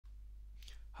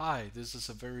Hi, this is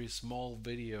a very small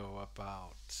video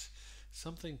about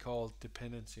something called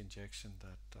dependency injection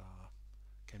that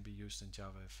can be used in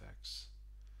JavaFX.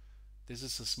 This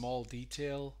is a small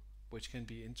detail which can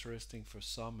be interesting for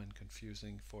some and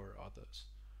confusing for others.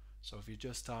 So if you're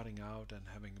just starting out and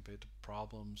having a bit of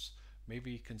problems,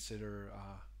 maybe consider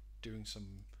doing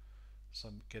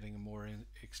some getting more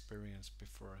experience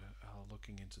before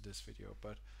looking into this video.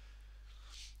 But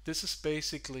this is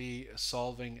basically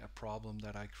solving a problem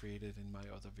that I created in my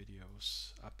other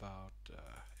videos about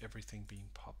everything being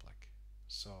public.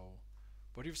 So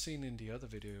what you've seen in the other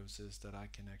videos is that I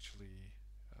can actually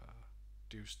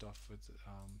do stuff with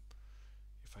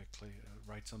if I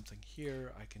write something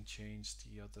here, I can change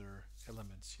the other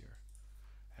elements here.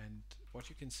 And what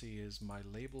you can see is my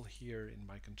label here in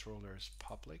my controller is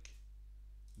public,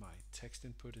 my text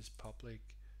input is public,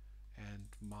 and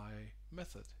my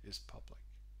method is public.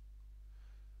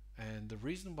 And the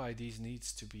reason why these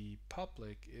needs to be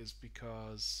public is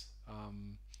because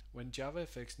when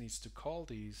JavaFX needs to call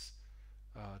these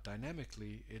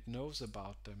dynamically, it knows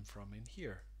about them from in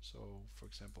here. So for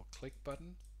example, click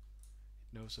button,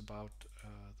 it knows about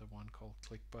the one called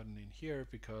click button in here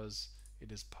because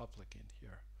it is public in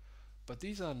here. But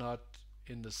these are not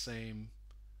in the same,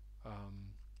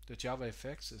 the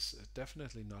JavaFX is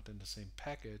definitely not in the same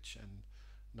package and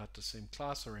not the same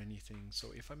class or anything.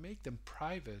 So if I make them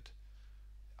private,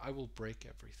 I will break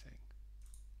everything.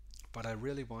 But I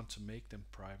really want to make them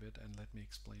private, and let me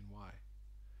explain why.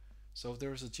 So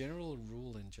there's a general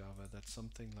rule in Java that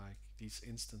something like these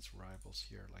instance variables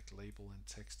here, like label and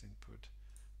text input,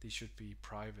 these should be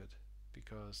private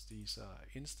because these are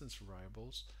instance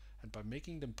variables, and by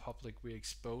making them public, we're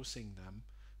exposing them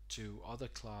to other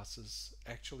classes.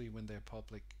 Actually, when they're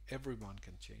public, everyone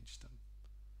can change them.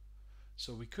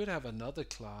 So we could have another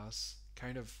class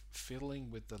kind of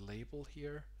fiddling with the label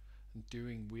here and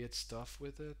doing weird stuff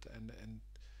with it, and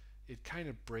it kind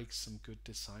of breaks some good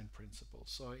design principles.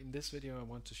 So in this video I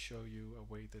want to show you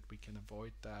a way that we can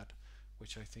avoid that,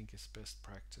 which I think is best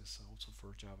practice also for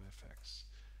JavaFX.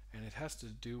 And it has to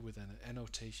do with an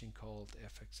annotation called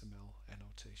FXML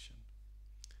annotation.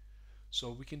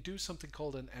 So we can do something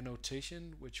called an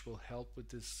annotation which will help with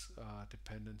this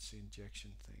dependency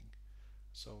injection thing.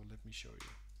 So let me show you.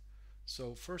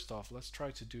 So first off, let's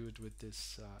try to do it with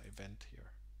this event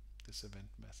here, this event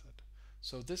method.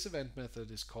 So this event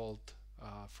method is called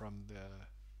from the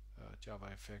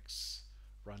JavaFX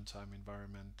runtime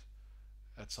environment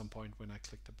at some point when I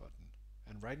click the button.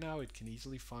 And right now it can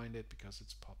easily find it because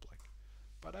it's public.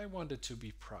 But I want it to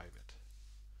be private.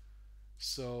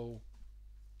 So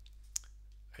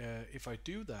if I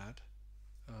do that,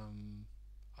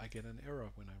 I get an error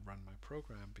when I run my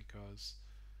program because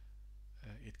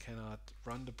it cannot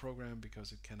run the program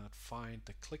because it cannot find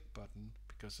the click button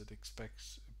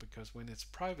because when it's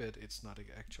private it's not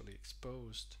actually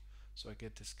exposed. So I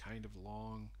get this kind of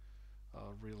long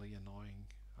really annoying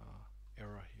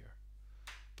error here.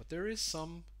 But there is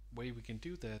some way we can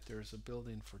do that. There's a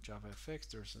built-in for JavaFX.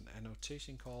 There's an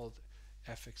annotation called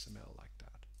FXML like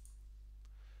that.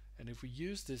 And if we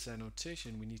use this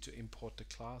annotation, we need to import the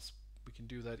class. We can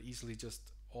do that easily, just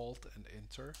Alt and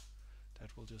Enter.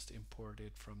 That will just import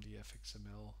it from the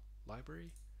FXML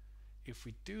library. If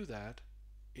we do that,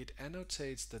 it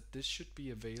annotates that this should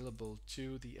be available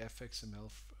to the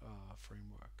FXML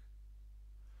framework.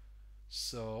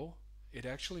 So it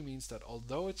actually means that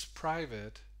although it's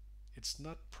private, it's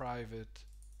not private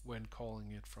when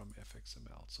calling it from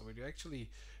FXML. So it actually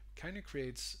kind of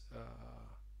creates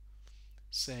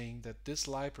saying that this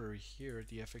library here,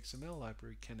 the FXML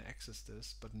library, can access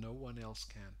this, but no one else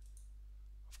can.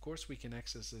 Of course we can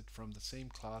access it from the same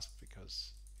class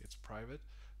because it's private,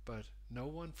 but no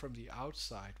one from the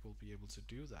outside will be able to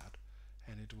do that,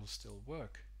 and it will still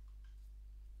work.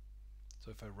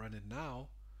 So if I run it now,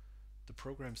 the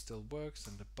program still works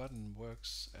and the button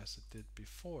works as it did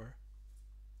before,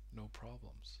 no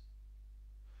problems.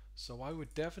 So I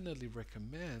would definitely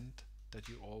recommend that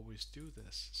you always do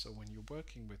this. So when you're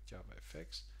working with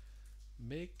JavaFX,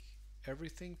 make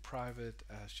everything private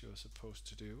as you're supposed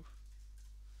to do.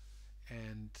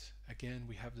 And again,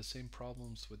 we have the same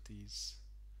problems with these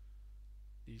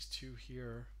two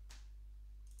here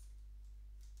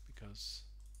because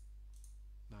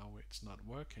now it's not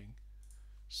working.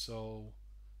 So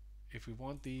if we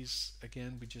want these,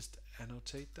 again, we just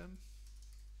annotate them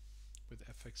with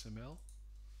FXML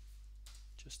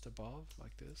just above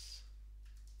like this.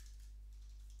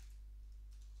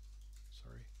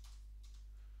 Sorry.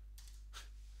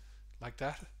 Like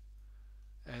that.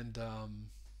 And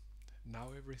now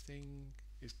everything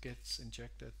gets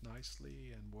injected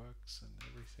nicely and works and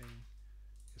everything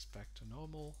is back to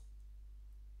normal.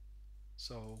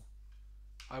 So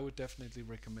I would definitely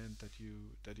recommend that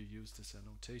you use this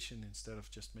annotation instead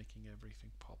of just making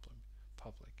everything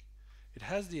public. It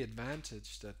has the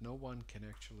advantage that no one can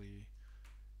actually,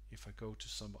 if I go to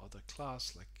some other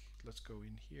class, like let's go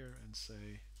in here and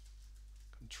say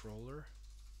controller,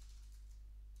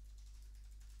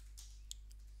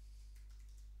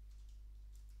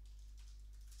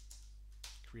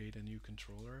 create a new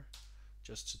controller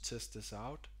just to test this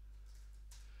out.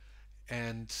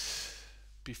 And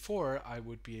before I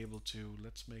would be able to,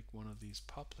 let's make one of these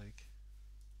public.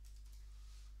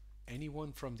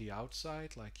 Anyone from the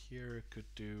outside, like here, could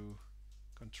do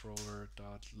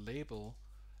controller.label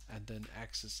and then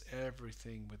access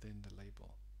everything within the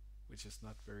label, which is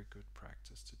not very good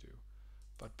practice to do.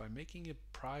 But by making it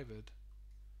private,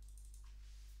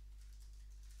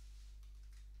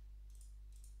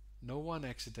 no one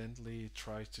accidentally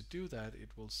tries to do that. It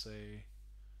will say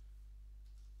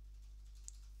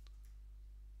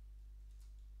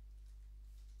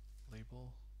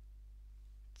label.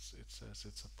 It says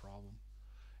it's a problem.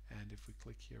 And if we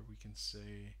click here, we can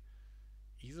say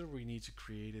either we need to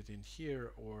create it in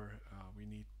here, or we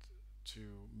need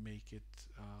to make it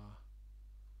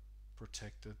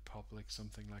protected public,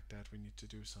 something like that. We need to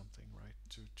do something, right,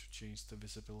 to change the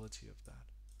visibility of that.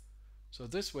 So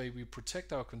this way we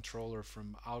protect our controller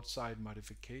from outside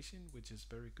modification, which is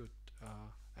very good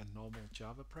and normal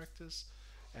Java practice,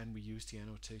 and we use the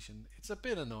annotation. It's a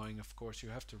bit annoying, of course. You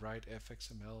have to write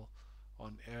FXML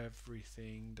on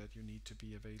everything that you need to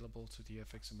be available to the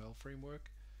FXML framework,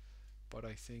 but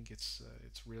I think it's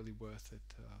really worth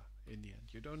it in the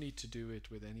end. You don't need to do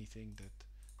it with anything that,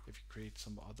 if you create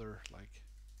some other like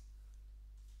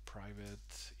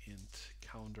private int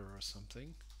counter or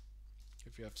something,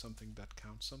 if you have something that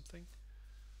counts something,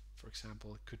 for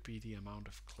example, it could be the amount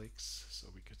of clicks, so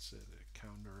we could set a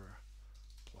counter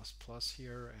plus plus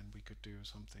here, and we could do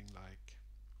something like,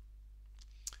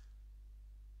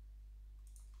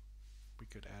 we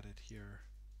could add it here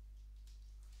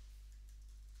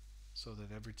so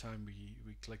that every time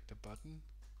we click the button,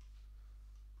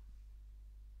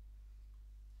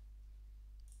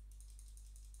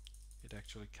 it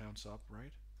actually counts up,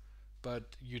 right?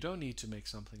 But you don't need to make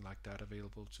something like that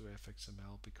available to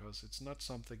FXML because it's not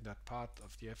something that part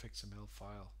of the FXML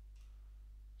file.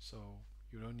 So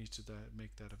you don't need to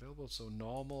make that available. So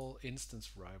normal instance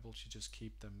variables, you just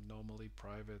keep them normally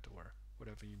private or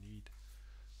whatever you need.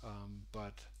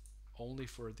 But only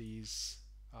for these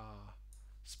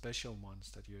special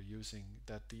ones that you're using,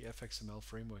 that the FXML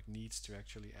framework needs to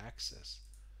actually access,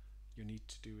 you need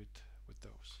to do it with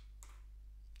those.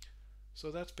 So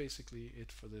that's basically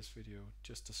it for this video,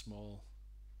 just a small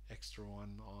extra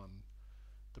one on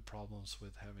the problems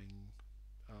with having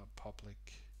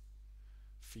public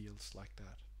fields like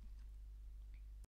that.